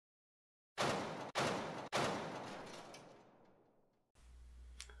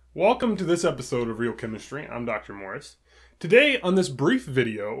Welcome to this episode of Real Chemistry. I'm Dr. Morris. Today, on this brief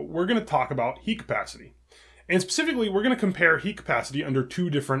video, we're going to talk about heat capacity. And specifically, we're going to compare heat capacity under two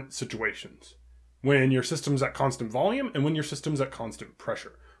different situations. When your system's at constant volume and when your system's at constant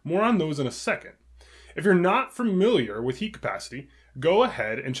pressure. More on those in a second. If you're not familiar with heat capacity, go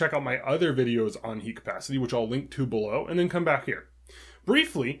ahead and check out my other videos on heat capacity, which I'll link to below, and then come back here.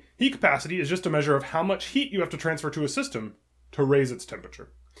 Briefly, heat capacity is just a measure of how much heat you have to transfer to a system to raise its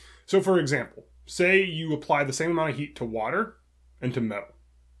temperature. So for example, say you apply the same amount of heat to water and to metal.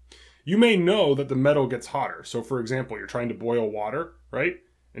 You may know that the metal gets hotter. So for example, you're trying to boil water, right?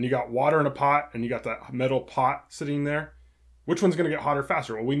 And you got water in a pot and you got that metal pot sitting there. Which one's going to get hotter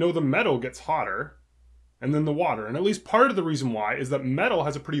faster? Well, we know the metal gets hotter and then the water. And at least part of the reason why is that metal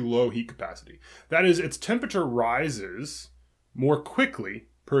has a pretty low heat capacity. That is, its temperature rises more quickly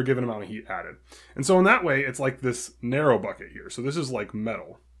per given amount of heat added. And so in that way, it's like this narrow bucket here. So this is like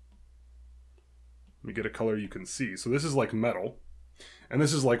metal. Let me get a color you can see. So this is like metal, and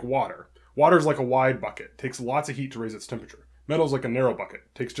this is like water. Water is like a wide bucket, takes lots of heat to raise its temperature. Metal is like a narrow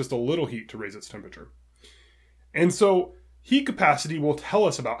bucket, takes just a little heat to raise its temperature. And so heat capacity will tell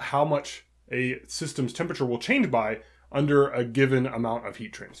us about how much a system's temperature will change by under a given amount of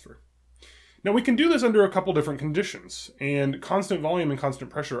heat transfer. Now we can do this under a couple different conditions, and constant volume and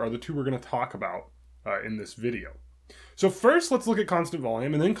constant pressure are the two we're going to talk about in this video. So first, let's look at constant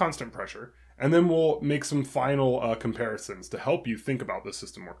volume and then constant pressure, and then we'll make some final comparisons to help you think about this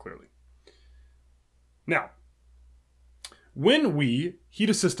system more clearly. Now, when we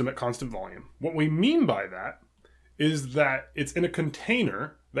heat a system at constant volume, what we mean by that is that it's in a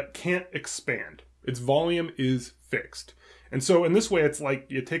container that can't expand. Its volume is fixed. And so in this way, it's like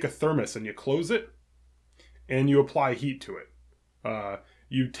you take a thermos and you close it and you apply heat to it.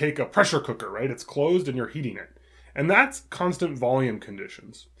 You take a pressure cooker, right? It's closed and you're heating it. And that's constant volume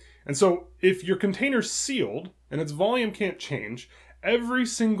conditions. And so if your container's sealed and its volume can't change, every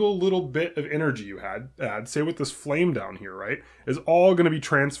single little bit of energy you add, say with this flame down here, right, is all going to be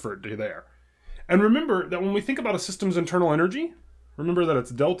transferred to there. And remember that when we think about a system's internal energy, remember that it's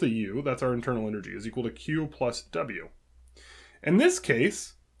delta U, that's our internal energy, is equal to Q plus W. In this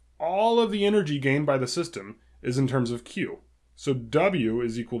case, all of the energy gained by the system is in terms of Q. So W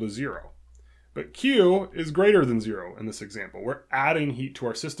is equal to 0. But Q is greater than 0 in this example. We're adding heat to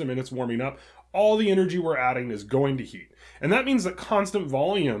our system and it's warming up. All the energy we're adding is going to heat. And that means that constant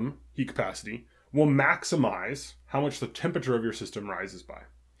volume heat capacity will maximize how much the temperature of your system rises by.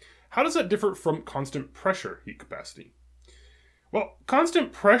 How does that differ from constant pressure heat capacity? Well,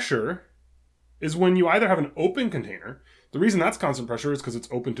 constant pressure is when you either have an open container. The reason that's constant pressure is because it's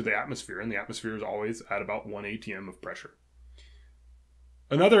open to the atmosphere, and the atmosphere is always at about 1 atm of pressure.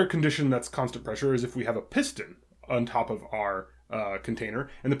 Another condition that's constant pressure is if we have a piston on top of our container,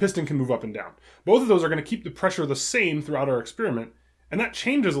 and the piston can move up and down. Both of those are going to keep the pressure the same throughout our experiment, and that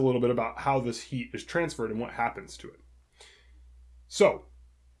changes a little bit about how this heat is transferred and what happens to it. So,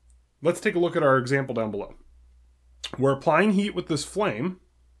 let's take a look at our example down below. We're applying heat with this flame,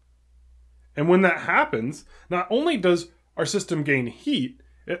 and when that happens, not only does our system gain heat,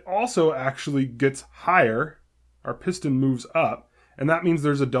 it also actually gets higher. Our piston moves up, and that means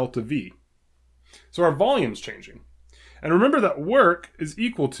there's a delta V. So our volume's changing. And remember that work is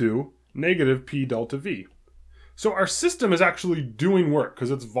equal to negative P delta V. So our system is actually doing work because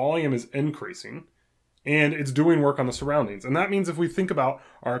its volume is increasing and it's doing work on the surroundings. And that means if we think about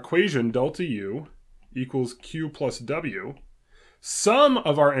our equation, delta U equals Q plus W, some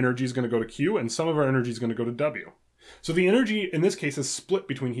of our energy is going to go to Q and some of our energy is going to go to W. So the energy in this case is split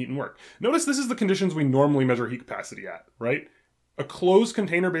between heat and work. Notice this is the conditions we normally measure heat capacity at, right? A closed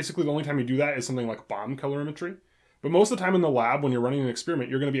container, basically the only time you do that is something like bomb calorimetry. But most of the time in the lab, when you're running an experiment,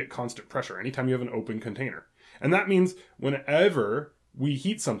 you're going to be at constant pressure anytime you have an open container. And that means whenever we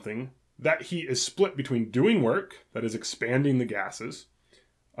heat something, that heat is split between doing work, that is expanding the gases,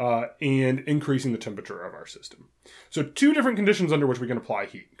 and increasing the temperature of our system. So two different conditions under which we can apply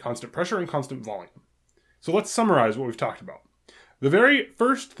heat, constant pressure and constant volume. So let's summarize what we've talked about. The very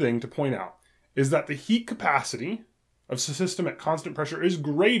first thing to point out is that the heat capacity of a system at constant pressure is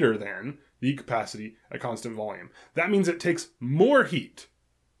greater than the heat capacity at constant volume. That means it takes more heat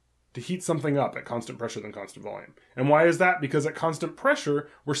to heat something up at constant pressure than constant volume. And why is that? Because at constant pressure,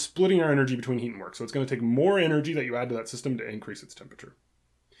 we're splitting our energy between heat and work. So it's going to take more energy that you add to that system to increase its temperature.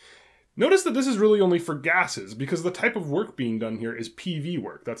 Notice that this is really only for gases because the type of work being done here is PV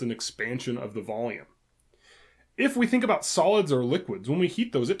work. That's an expansion of the volume. If we think about solids or liquids, when we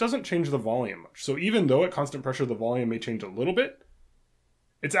heat those, it doesn't change the volume much. So even though at constant pressure the volume may change a little bit,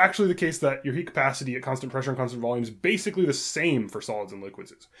 it's actually the case that your heat capacity at constant pressure and constant volume is basically the same for solids and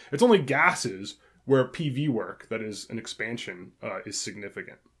liquids. It's only gases where PV work, that is an expansion, is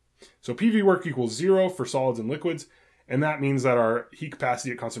significant. So PV work equals 0 for solids and liquids, and that means that our heat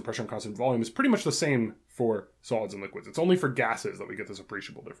capacity at constant pressure and constant volume is pretty much the same for solids and liquids. It's only for gases that we get this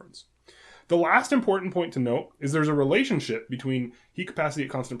appreciable difference. The last important point to note is there's a relationship between heat capacity at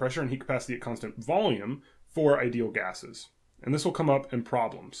constant pressure and heat capacity at constant volume for ideal gases. And this will come up in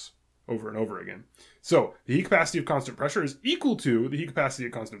problems over and over again. So the heat capacity of constant pressure is equal to the heat capacity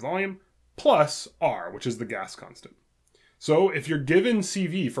at constant volume plus R, which is the gas constant. So if you're given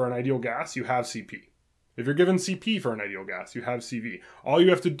CV for an ideal gas, you have CP. If you're given CP for an ideal gas, you have CV. All you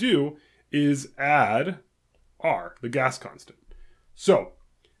have to do is add R, the gas constant. So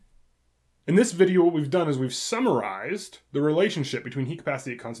in this video, what we've done is we've summarized the relationship between heat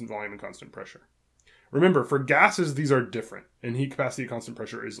capacity at constant volume and constant pressure. Remember, for gases, these are different, and heat capacity at constant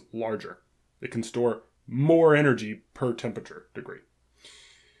pressure is larger. It can store more energy per temperature degree.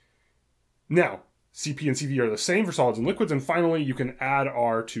 Now, CP and CV are the same for solids and liquids, and finally, you can add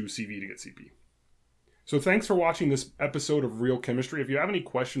R to CV to get CP. So thanks for watching this episode of Real Chemistry. If you have any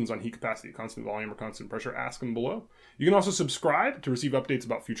questions on heat capacity at constant volume or constant pressure, ask them below. You can also subscribe to receive updates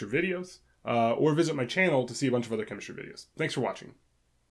about future videos, or visit my channel to see a bunch of other chemistry videos. Thanks for watching.